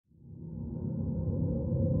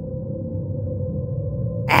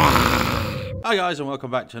Hi guys, and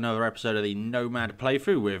welcome back to another episode of the Nomad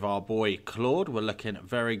playthrough with our boy Claude. We're looking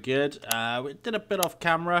very good. We did a bit off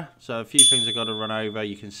camera, so a few things I've got to run over.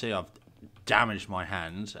 You can see I've damaged my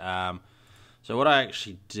hand. So what I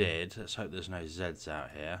actually did, let's hope there's no Z's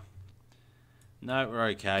out here. No, we're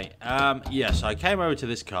okay. Yes, I came over to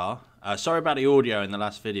this car. Sorry about the audio in the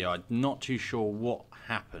last video. I'm not too sure what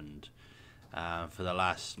happened for the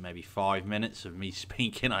last maybe 5 minutes of me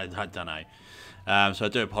speaking. I don't know. So I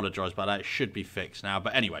do apologise about that. It should be fixed now.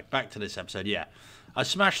 But anyway, back to this episode. Yeah, I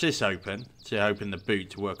smashed this open to open the boot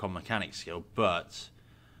to work on mechanic skill, but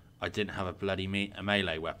I didn't have a bloody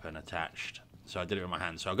melee weapon attached. So I did it with my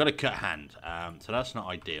hand. So I've got a cut hand. So that's not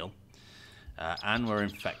ideal. And we're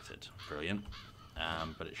infected. Brilliant.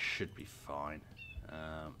 But it should be fine.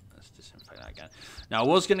 Let's disinfect that again. Now, I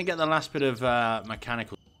was going to get the last bit of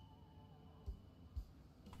mechanical,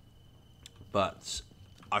 but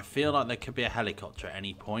I feel like there could be a helicopter at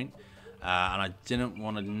any point, and I didn't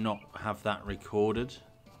want to not have that recorded,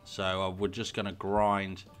 so we're just going to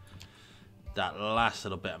grind that last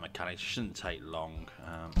little bit of mechanics. It shouldn't take long.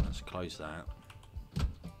 Let's close that.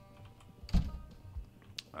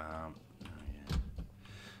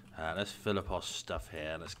 Let's fill up our stuff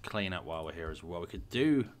here. Let's clean up while we're here as well. We could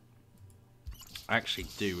actually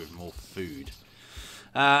do with more food.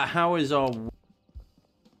 How is our...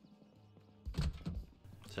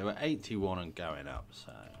 So we're 81 and going up,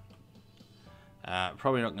 so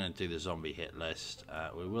probably not going to do the zombie hit list.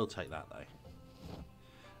 We will take that though,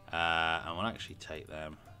 and we'll actually take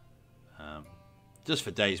them just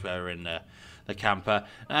for days where we're in the camper.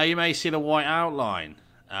 Now you may see the white outline.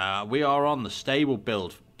 We are on the stable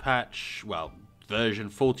build patch, well, version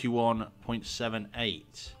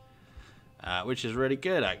 41.78, which is really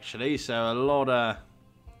good actually. So a lot of...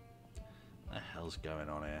 what the hell's going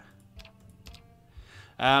on here?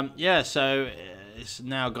 Yeah, so it's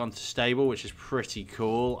now gone to stable, which is pretty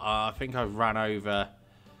cool. I think I've ran over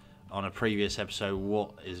on a previous episode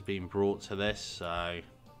what is being brought to this, so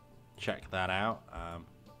check that out.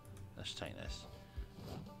 Let's take this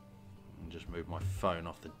and just move my phone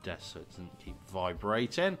off the desk so it doesn't keep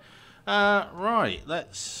vibrating. Right,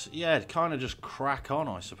 let's kind of just crack on,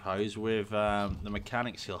 I suppose, with the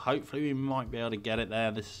mechanic skill. Hopefully we might be able to get it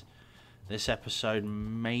there this episode,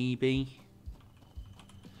 maybe.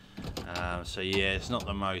 So yeah, it's not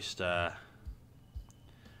the most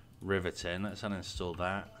riveting. Let's uninstall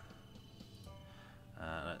that.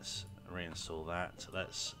 Let's reinstall that.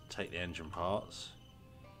 Let's take the engine parts.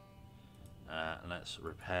 Let's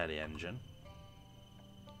repair the engine.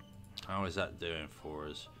 How is that doing for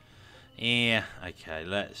us? Yeah, okay,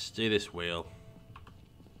 let's do this wheel.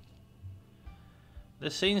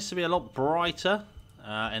 This seems to be a lot brighter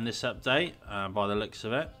in this update by the looks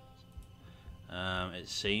of it. It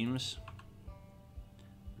seems,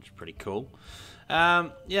 which is pretty cool. Yeah,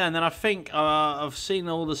 and then I think I've seen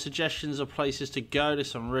all the suggestions of places to go. There's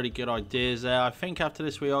some really good ideas there. I think after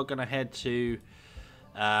this we are going to head to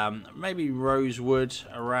maybe Rosewood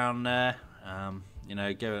around there. You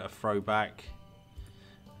know, give it a throwback.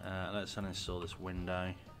 Let's uninstall this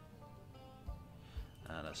window.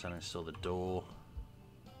 Let's uninstall the door.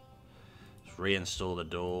 Let's reinstall the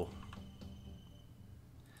door.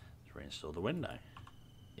 Reinstall the window.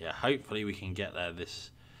 Yeah, hopefully we can get there this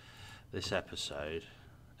episode.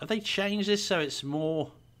 Have they changed this so it's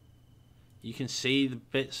more, you can see the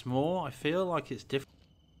bits more? I feel like it's different.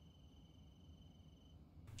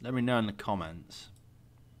 Let me know in the comments.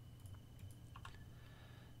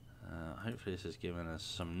 Hopefully this has given us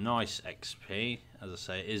some nice XP. As I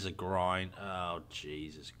say, it is a grind. Oh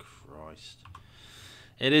Jesus Christ,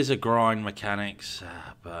 it is a grind mechanics,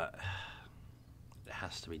 but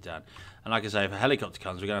has to be done. And like I say, if a helicopter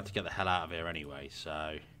comes, we're going to have to get the hell out of here anyway,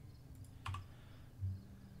 so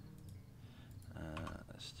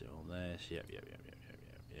let's do all this. Yep.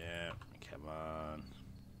 Come on.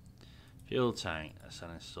 Fuel tank. Let's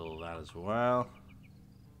uninstall that as well.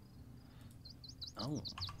 Oh,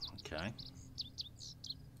 okay.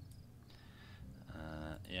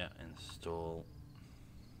 Yeah, install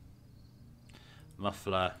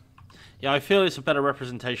muffler. Yeah, I feel it's a better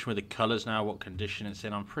representation with the colours now, what condition it's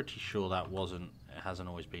in. I'm pretty sure it hasn't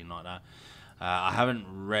always been like that. I haven't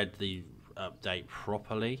read the update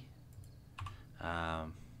properly. I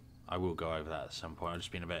will go over that at some point. I've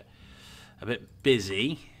just been a bit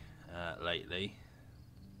busy lately.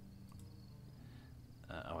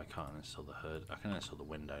 Oh, I can't install the hood. I can install the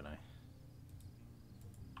window now.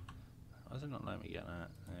 Why does it not let me get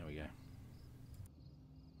that? There we go.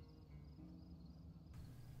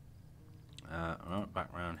 Right,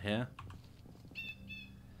 back round here.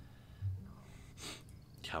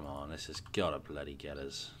 Come on, this has got to bloody get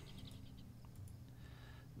us.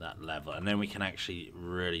 that level, and then we can actually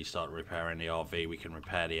really start repairing the RV. We can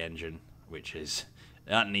repair the engine, which is,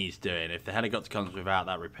 that needs doing. If the helicopter comes without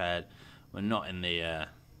that repaired, we're not in the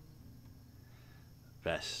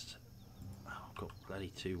best. Oh, I've got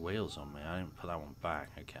bloody 2 wheels on me. I didn't put that one back.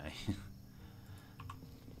 Okay.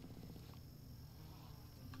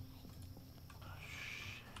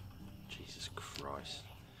 Jesus Christ.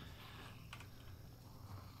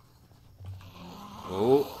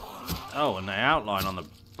 Oh, and the outline on the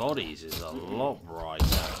bodies is a lot brighter.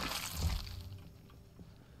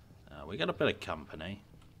 We got a bit of company.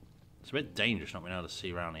 It's a bit dangerous not being able to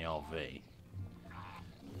see around the RV.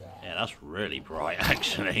 Yeah, that's really bright,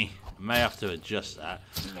 actually. I may have to adjust that.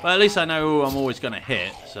 But at least I know who I'm always going to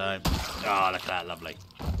hit, so... Oh, look at that, lovely.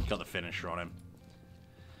 Got the finisher on him.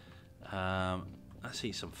 Let's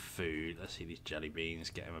eat some food. Let's see these jelly beans.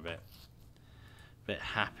 Get him a bit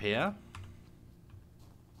happier.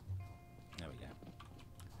 There we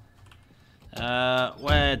go.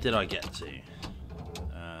 Where did I get to?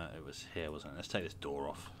 It was here, wasn't it? Let's take this door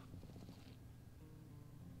off.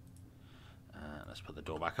 Let's put the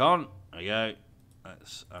door back on. There we go.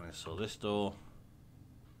 Let's uninstall this door.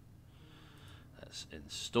 Let's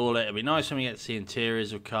install it. It'll be nice when we get to see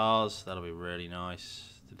interiors of cars. That'll be really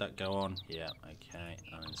nice. Did that go on? Yeah, okay.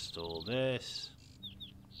 Uninstall this.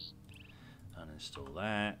 Uninstall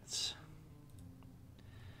that.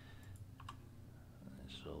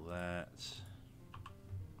 Uninstall that.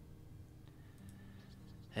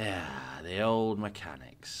 Yeah, the old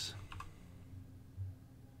mechanics.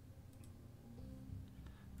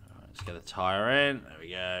 Alright, let's get the tyre in. There we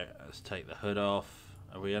go. Let's take the hood off.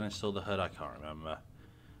 Have we uninstalled the hood? I can't remember.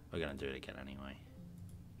 We're going to do it again anyway.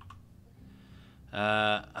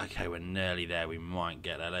 Okay, we're nearly there. We might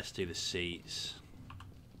get there. Let's do the seats.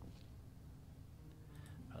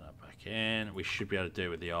 Put that back in. We should be able to do it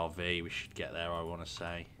with the RV. We should get there, I want to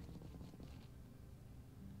say.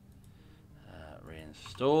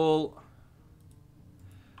 Reinstall.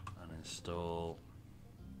 Uninstall.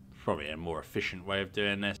 Probably a more efficient way of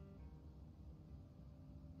doing this.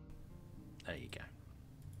 There you go.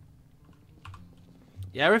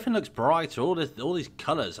 Yeah, everything looks brighter. All these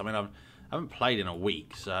colours. I mean, I haven't played in a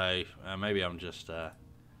week, so maybe I'm just,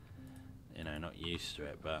 you know, not used to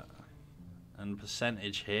it. But and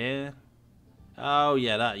percentage here. Oh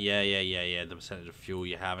yeah, yeah. The percentage of fuel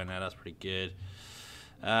you have in there, that's pretty good.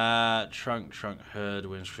 Trunk, hood,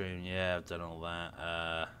 windscreen. Yeah, I've done all that.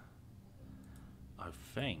 I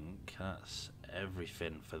think that's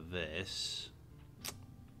everything for this.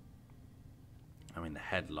 I mean, the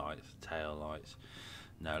headlights, the tail lights.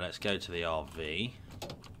 No, let's go to the RV.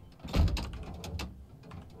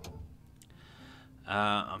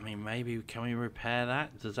 I mean, maybe can we repair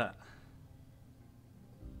that? Does that?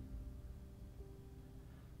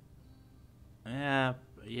 Yeah.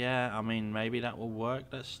 I mean, maybe that will work.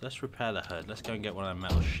 Let's repair the hood. Let's go and get one of the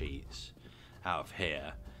metal sheets out of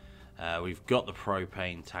here. We've got the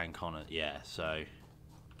propane tank on it. Yeah, so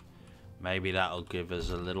maybe that'll give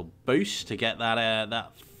us a little boost to get that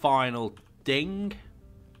that final ding.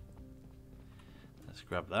 Let's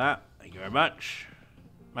grab that. Thank you very much.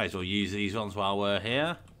 May as well use these ones while we're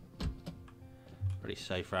here. Pretty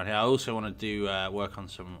safe around here. I also want to do work on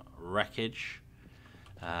some wreckage.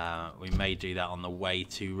 We may do that on the way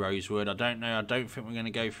to Rosewood. I don't know. I don't think we're going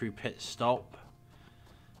to go through pit stop.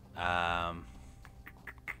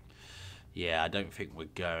 Yeah, I don't think we're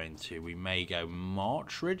going to. We may go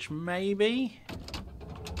Marchridge, maybe.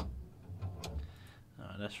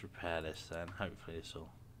 Alright, let's repair this then. Hopefully this will...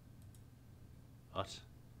 What?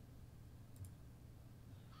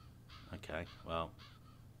 Okay, well.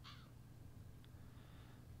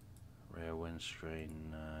 Rear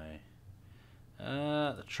windscreen, no.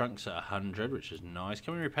 The trunk's at 100, which is nice.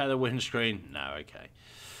 Can we repair the windscreen? No, okay.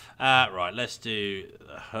 Right, let's do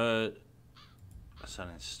the hood. Let's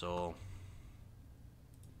uninstall.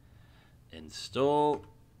 Install.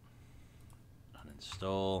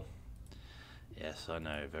 Uninstall. Yes, I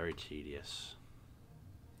know, very tedious.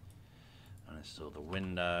 Uninstall the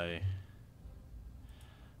window.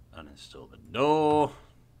 Uninstall the door.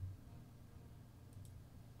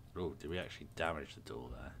 Oh, did we actually damage the door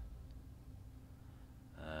there?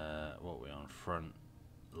 What are we on? Front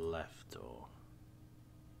left door.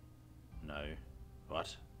 No.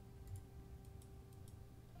 What?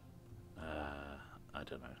 I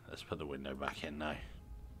don't know. Let's put the window back in now.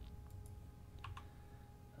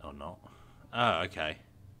 Or not. Oh, okay.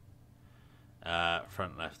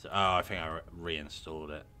 Front left. Oh, I think I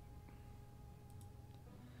reinstalled it.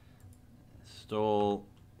 Install.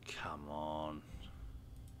 Come on.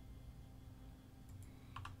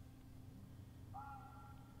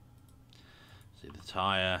 See, the the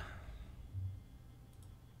tyre.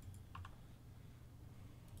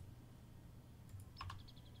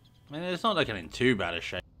 I mean, it's not looking in too bad a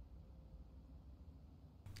shape.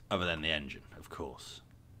 Other than the engine, of course.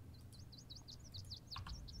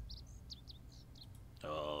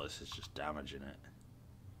 Oh, this is just damaging it.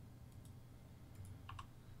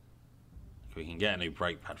 We can get a new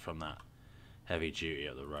brake pad from that heavy duty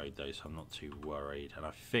up the road though, so I'm not too worried. And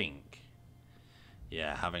I think,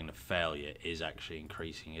 yeah, having the failure is actually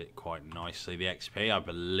increasing it quite nicely. The XP, I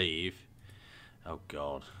believe. Oh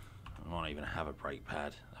god, I won't even have a brake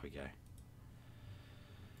pad. There we go.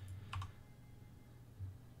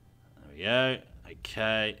 There we go.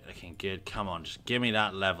 Okay, looking good. Come on, just give me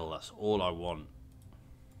that level. That's all I want.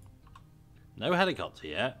 No helicopter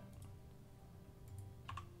yet.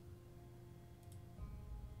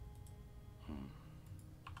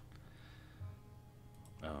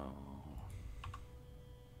 Oh.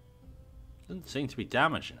 Doesn't seem to be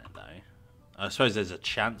damaging it though. I suppose there's a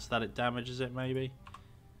chance that it damages it, maybe.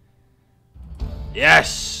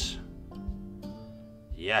 Yes!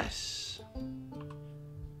 Yes!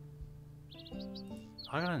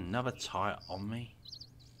 I got another tyre on me?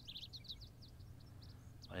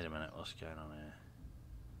 Wait a minute, what's going on here?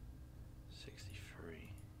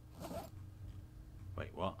 63. Wait,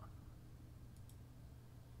 what?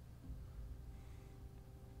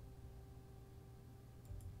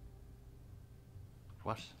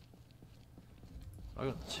 What? I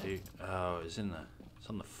got two. Oh, it's in the. It's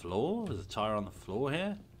on the floor. There's a tire on the floor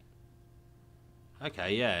here.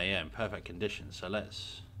 Okay, yeah, in perfect condition. So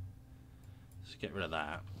let's get rid of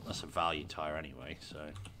that. That's a value tire anyway. So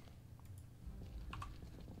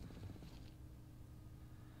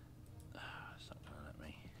it's not gonna let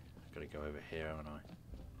me. I've got to go over here, haven't I?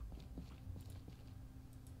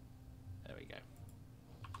 There we go.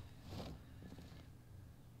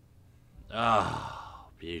 Ah.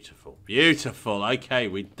 Beautiful, beautiful. Okay,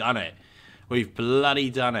 we've done it. We've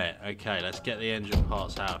bloody done it. Okay, let's get the engine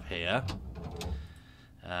parts out of here.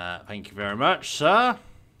 Thank you very much, sir.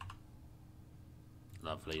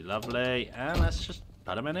 Lovely, lovely. And let's just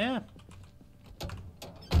put them in here.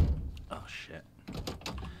 Oh, shit.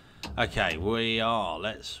 Okay, we are.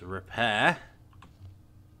 Let's repair.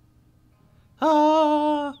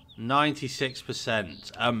 Ah,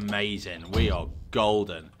 96%. Amazing. We are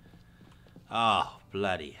golden. Ah.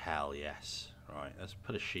 Bloody hell, yes. Right, let's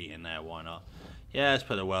put a sheet in there, why not? Yeah, let's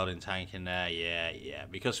put a welding tank in there, yeah.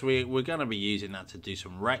 Because we're going to be using that to do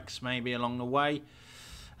some wrecks maybe along the way.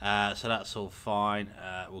 So that's all fine.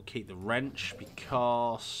 We'll keep the wrench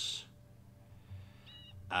because...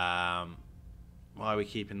 why are we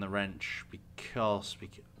keeping the wrench? Because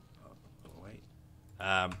oh, wait.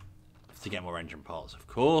 To get more engine parts, of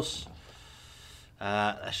course.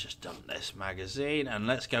 Let's just dump this magazine and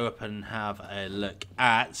let's go up and have a look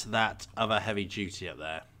at that other heavy duty up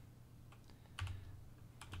there.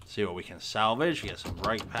 See what we can salvage. We get some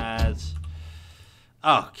brake pads.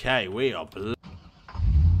 Okay, we are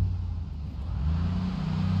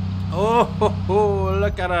oh,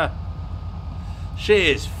 look at her.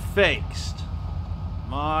 She is fixed.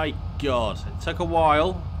 My god. It took a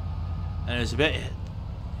while and it was a bit...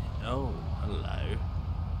 Oh, hello.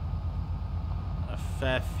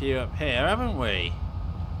 Fair few up here, haven't we?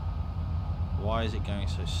 Why is it going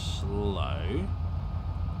so slow?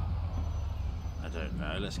 I don't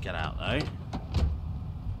know. Let's get out though.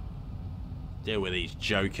 Deal with these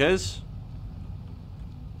jokers.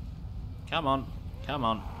 Come on, come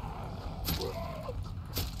on.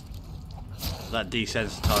 That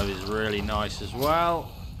desensitizer is really nice as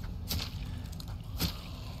well.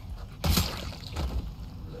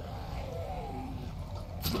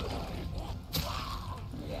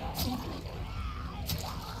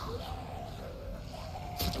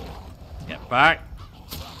 Back.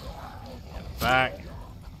 Get back.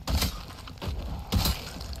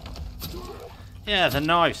 Yeah, the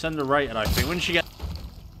knife's underrated, I think. Once you get...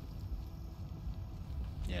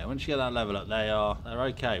 Yeah, once you get that level up, they're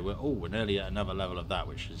okay. We're nearly at another level of that,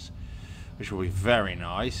 which will be very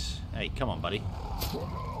nice. Hey, come on, buddy.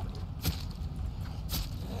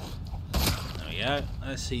 There we go.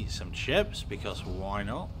 Let's eat some chips, because why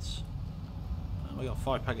not? We got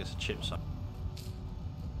 5 packets of chips.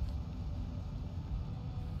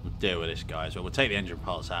 We'll deal with this, guys. Well, we'll take the engine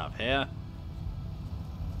parts out of here.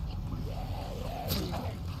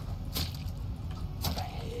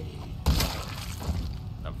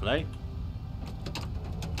 Lovely.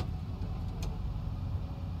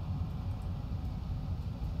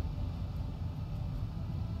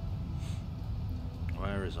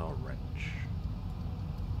 Where is our wrench?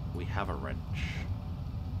 We have a wrench.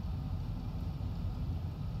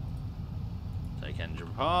 Take engine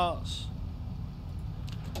parts.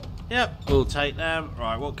 Yep, we'll take them.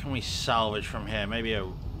 Right, what can we salvage from here? Maybe a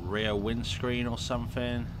rear windscreen or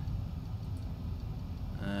something.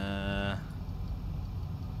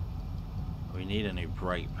 We need a new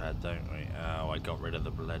brake pad, don't we? Oh, I got rid of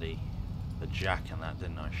the jack and that,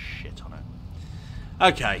 didn't I? Shit on it.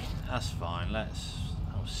 Okay, that's fine. Let's...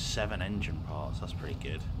 Oh, 7 engine parts. That's pretty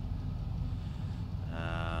good.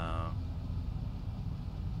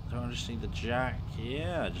 Do I just need the jack?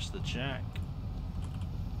 Yeah, just the jack.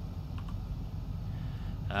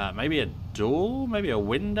 Maybe a door? Maybe a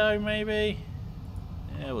window, maybe?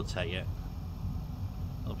 Yeah, we'll take it.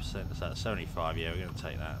 What percent is that? 75, yeah, we're going to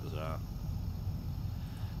take that as well.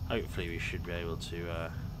 Hopefully we should be able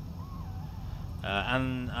to...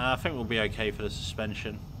 and I think we'll be okay for the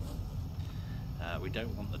suspension. We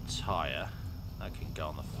don't want the tyre. That can go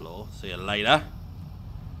on the floor. See you later.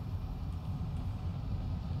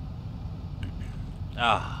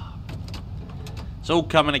 Ah, it's all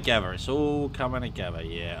coming together. It's all coming together.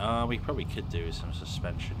 Yeah. We probably could do with some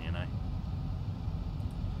suspension, you know.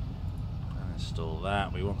 Install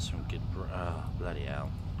that. We want some good. Oh, bloody hell.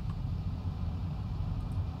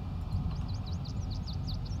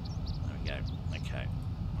 There we go. Okay.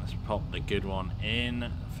 Let's pop the good one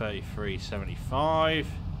in. 33.75.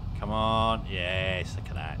 Come on. Yes. Look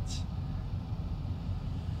at that.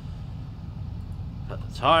 Put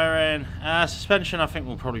the tyre in. Suspension I think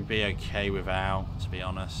we'll probably be okay without, to be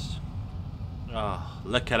honest. Oh,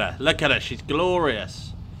 look at her. Look at her. She's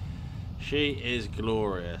glorious. She is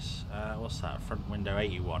glorious. What's that? Front window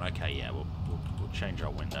 81. Okay, yeah, we'll change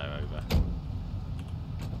our window over.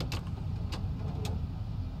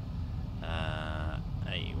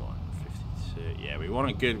 81, 52. Yeah, we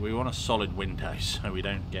want a solid window so we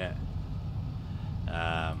don't get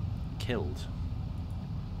killed.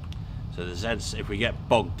 So the Zeds, if we get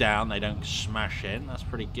bogged down, they don't smash in. That's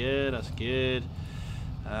pretty good. That's good.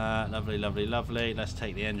 Lovely, lovely, lovely. Let's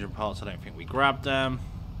take the engine parts. I don't think we grabbed them.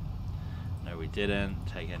 No, we didn't.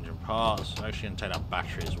 Take engine parts. Actually, going to take that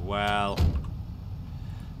battery as well.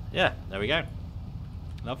 Yeah, there we go.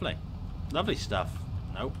 Lovely. Lovely stuff.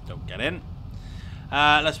 Nope, don't get in.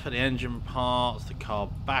 Let's put the engine parts, the car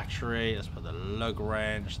battery. Let's put the lug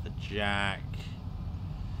wrench, the jack.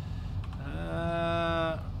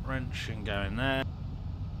 Wrench and go in there.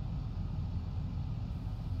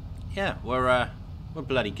 Yeah, we're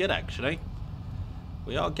bloody good actually.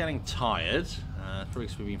 We are getting tired.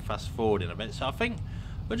 Because we've been fast forwarding a bit, so I think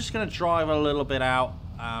we're just going to drive a little bit out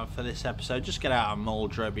for this episode. Just get out of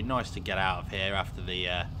Muldrow. It'd be nice to get out of here after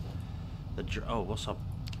the oh, what's our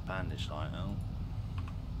bandage like? Oh,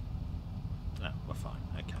 no, we're fine.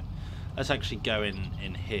 Okay, let's actually go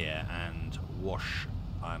in here and wash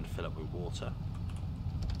and fill up with water.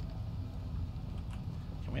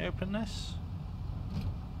 Can we open this?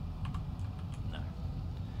 No.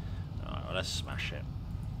 Alright, well, let's smash it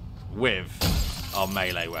with our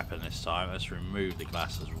melee weapon this time. Let's remove the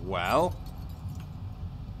glass as well.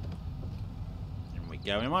 In we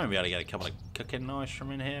go. We might be able to get a couple of cooking knives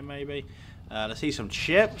from in here, maybe. Let's eat some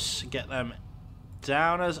chips. Get them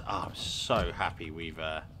downers. Oh, I'm so happy we've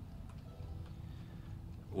got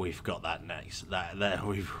that next.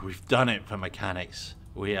 We've done it for mechanics.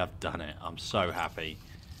 We have done it. I'm so happy.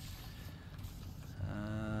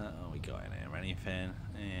 What we got in here? Anything?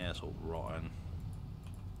 Yeah, it's all rotten.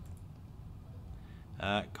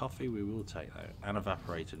 Coffee we will take though, and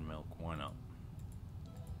evaporated milk. Why not?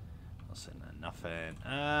 What's in there? Nothing.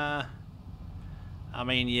 I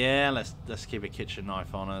mean, yeah. Let's keep a kitchen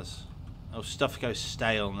knife on us. Oh, stuff goes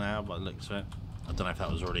stale now, by the looks of it. I don't know if that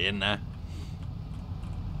was already in there.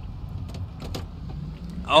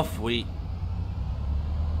 Off we.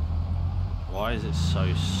 Why is it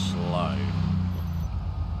so slow?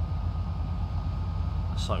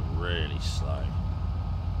 It's like really slow.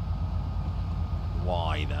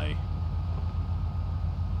 Why though?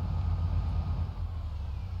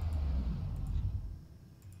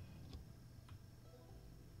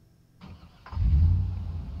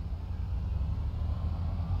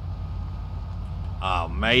 Oh,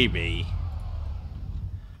 maybe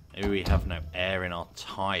we have no air in our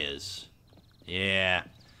tyres. Yeah,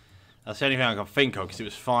 that's the only thing I can think of, because it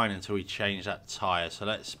was fine until we changed that tyre. So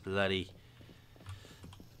let's bloody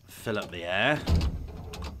fill up the air.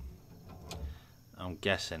 I'm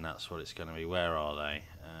guessing that's what it's going to be. Where are they?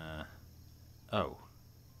 Oh.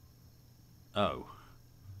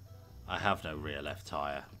 I have no rear left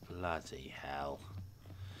tyre. Bloody hell.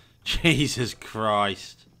 Jesus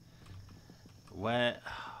Christ. Where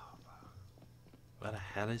the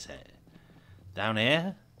hell is it? Down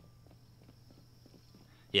here?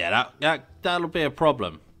 Yeah, that'll be a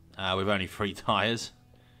problem. with only 3 tyres.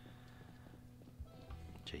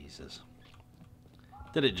 Jesus.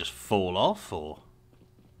 Did it just fall off, or?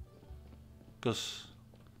 Because...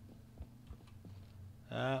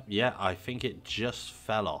 yeah, I think it just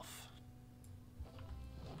fell off.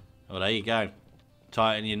 Well, there you go.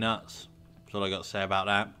 Tighten your nuts. That's all I got to say about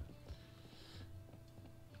that.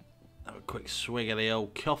 Have a quick swig of the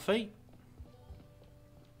old coffee.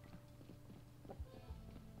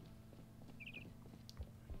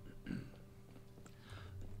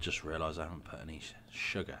 Just realised I haven't put any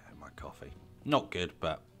sugar in my coffee. Not good,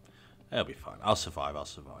 but it'll be fine. I'll survive, I'll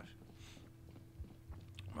survive.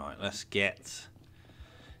 Right, let's get...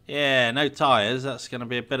 Yeah, no tyres. That's going to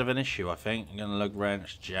be a bit of an issue, I think. I'm going to lug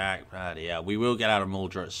wrench, jack, bloody hell. We will get out of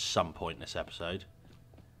Maldra at some point in this episode.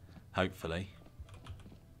 Hopefully.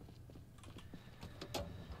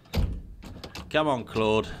 Come on,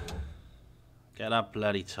 Claude. Get that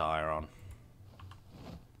bloody tyre on.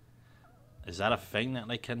 Is that a thing that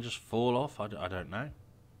they can just fall off? I don't know.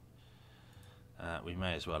 We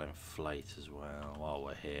may as well inflate as well while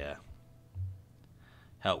we're here.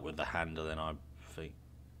 Help with the handling, I think.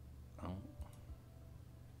 Oh.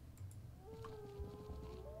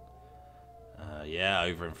 Yeah,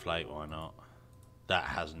 overinflate, why not? That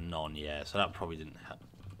has none, yeah, so that probably didn't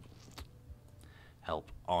help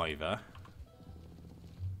either.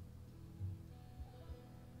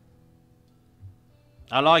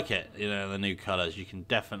 I like it, you know, the new colours. You can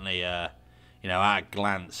definitely, you know, at a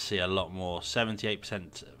glance see a lot more.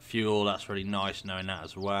 78% fuel, that's really nice knowing that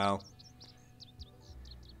as well.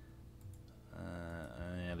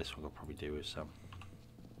 Yeah, this one could probably do with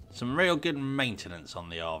some real good maintenance on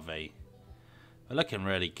the RV. They're looking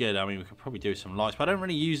really good. I mean, we could probably do some lights, but I don't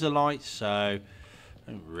really use the lights, so I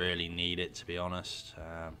don't really need it, to be honest.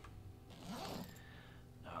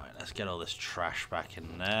 Alright, let's get all this trash back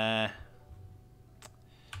in there.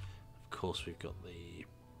 Of course, we've got the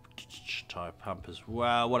tyre pump as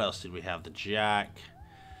well. What else did we have? The jack.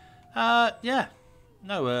 Yeah.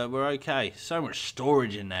 No, we're okay. So much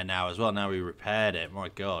storage in there now as well. Now we repaired it. My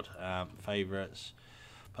God. Favourites.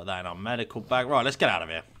 Put that in our medical bag. Right, let's get out of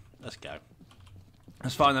here. Let's go.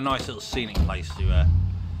 Let's find a nice little scenic place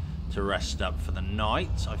to rest up for the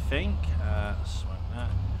night, I think. Smoke that.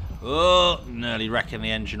 Oh, nearly wrecking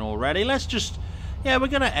the engine already. Let's just... Yeah, we're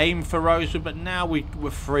going to aim for Rosewood, but now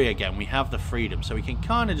we're free again. We have the freedom, so we can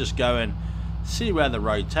kind of just go and see where the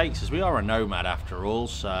road takes us. We are a nomad after all,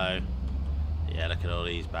 so... Yeah, look at all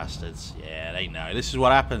these bastards. Yeah, they know. This is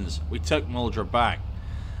what happens. We took Maldra back.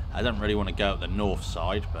 I don't really want to go up the north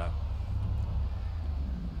side, but...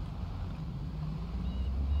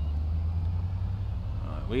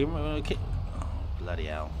 Right, oh, bloody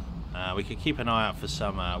hell. We could keep an eye out for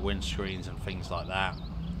some windscreens and things like that.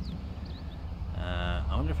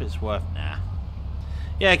 I wonder if it's worth... Nah.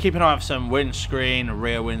 Yeah, keep an eye out for some windscreen, a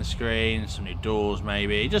rear windscreen, some new doors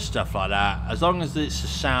maybe, just stuff like that. As long as it's a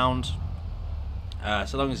sound,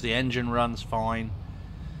 so long as the engine runs fine,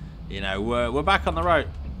 you know, we're back on the road.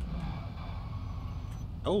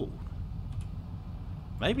 Oh,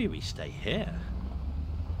 maybe we stay here.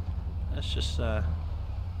 Let's just a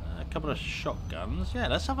couple of shotguns. Yeah,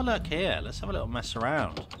 let's have a look here. Let's have a little mess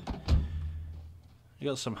around. We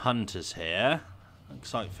got some hunters here.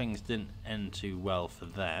 Looks like things didn't end too well for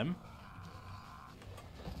them.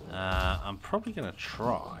 I'm probably going to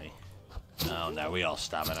try... Oh no, we are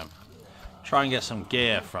stabbing them. Try and get some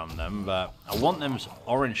gear from them, but I want them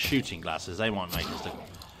orange shooting glasses. They might make us look...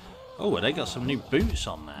 Oh, they got some new boots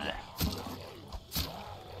on there.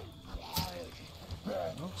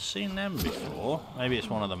 Not seen them before. Maybe it's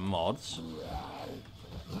one of the mods.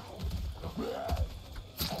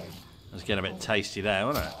 It's getting a bit tasty there,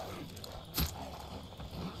 wasn't it?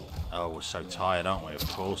 Oh, we're so tired, aren't we? Of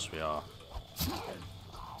course we are.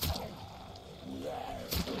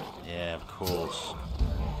 Yeah, of course.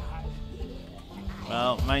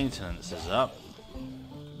 Well, maintenance is up.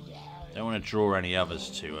 Don't want to draw any others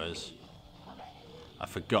to us. I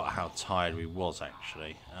forgot how tired we was,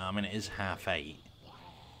 actually. I mean, it is 8:30.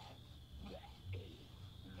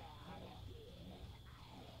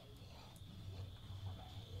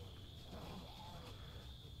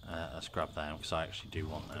 Let's grab them, because I actually do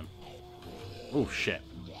want them. Oh, shit.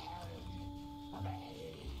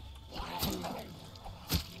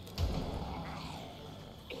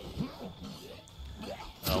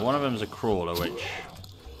 One of them's a crawler, which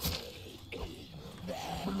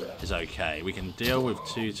is okay. We can deal with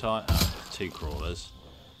two crawlers.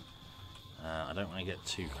 I don't want to get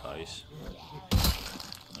too close.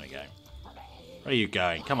 There we go. Where are you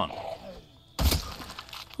going? Come on.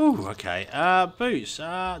 Ooh, okay. Boots.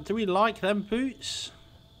 Do we like them boots?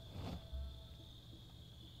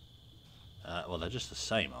 Well, they're just the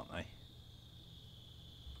same, aren't they?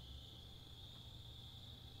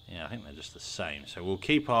 Yeah, I think they're just the same. So we'll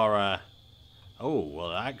keep our... oh,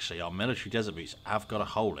 well, actually, our military desert boots have got a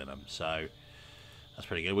hole in them, so that's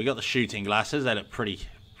pretty good. We got the shooting glasses. They look pretty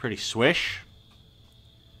swish.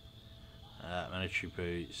 Military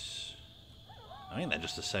boots. I think they're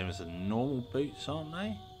just the same as the normal boots, aren't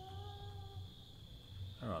they?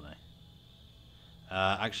 Or are they?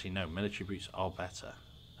 Actually, no. Military boots are better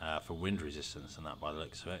for wind resistance and that, by the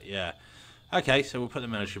looks of it. Yeah. Okay, so we'll put the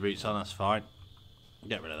military boots on. That's fine.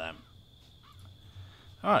 Get rid of them.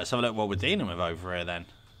 All right, let's have a look what we're dealing with over here then.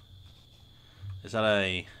 Is that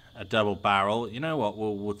a double barrel? You know what?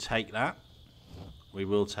 We'll take that. We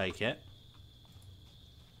will take it.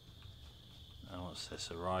 Oh, what's this?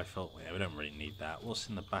 A rifle? Yeah, we don't really need that. What's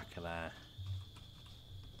in the back of there?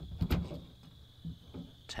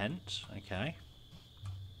 Tent. Okay.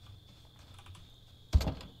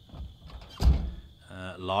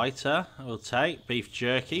 Lighter. We'll take. Beef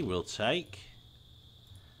jerky. We'll take.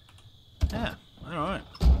 Yeah. All right.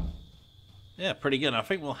 Yeah, pretty good. I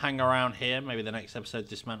think we'll hang around here. Maybe the next episode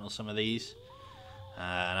dismantle some of these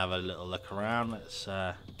and have a little look around. Let's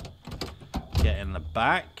get in the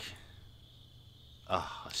back. Oh,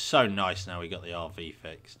 it's so nice now we got the RV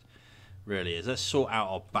fixed. Really is. Let's sort out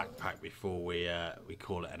our backpack before we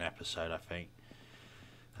call it an episode, I think.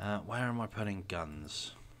 Where am I putting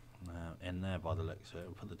guns? In there by the looks of it.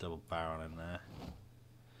 We'll put the double barrel in there.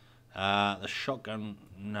 The shotgun,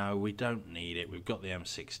 no, we don't need it. We've got the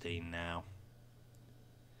M16 now.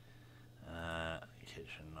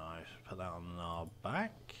 Kitchen knife, put that on our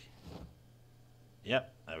back.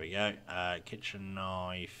 Yep, there we go. Kitchen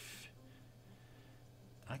knife.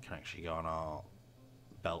 That can actually go on our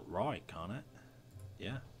belt right, can't it?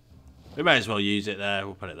 Yeah. We may as well use it there.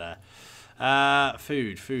 We'll put it there.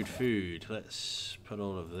 Food. Let's put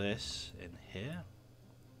all of this in here.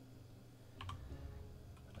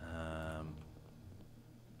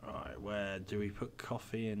 Right, where do we put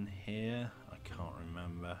coffee in here? I can't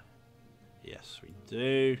remember. Yes, we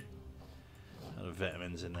do. A lot of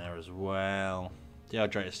vitamins in there as well.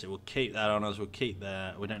 Dehydrator stick, we'll keep that on us. We'll keep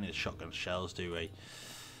that. We don't need the shotgun shells, do we?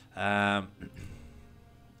 So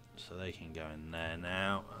they can go in there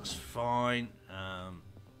now. That's fine.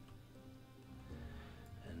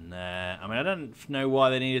 In there. I mean, I don't know why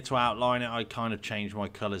they needed to outline it. I kind of changed my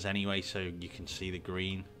colours anyway, so you can see the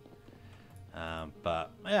green.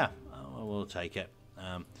 But yeah, we'll take it.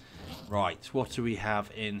 Right, what do we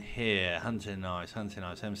have in here? Hunting knives,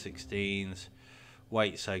 M16s.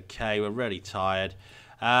 Weight's okay. We're really tired.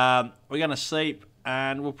 We're going to sleep,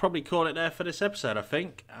 and we'll probably call it there for this episode, I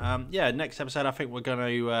think. Yeah, next episode, I think we're going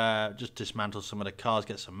to just dismantle some of the cars,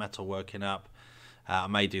 get some metal working up. I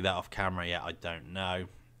may do that off camera yet. I don't know.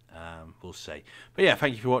 We'll see. But yeah,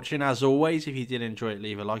 thank you for watching. As always, if you did enjoy it,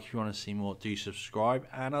 leave a like. If you want to see more, do subscribe,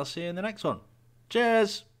 and I'll see you in the next one.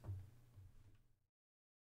 Cheers!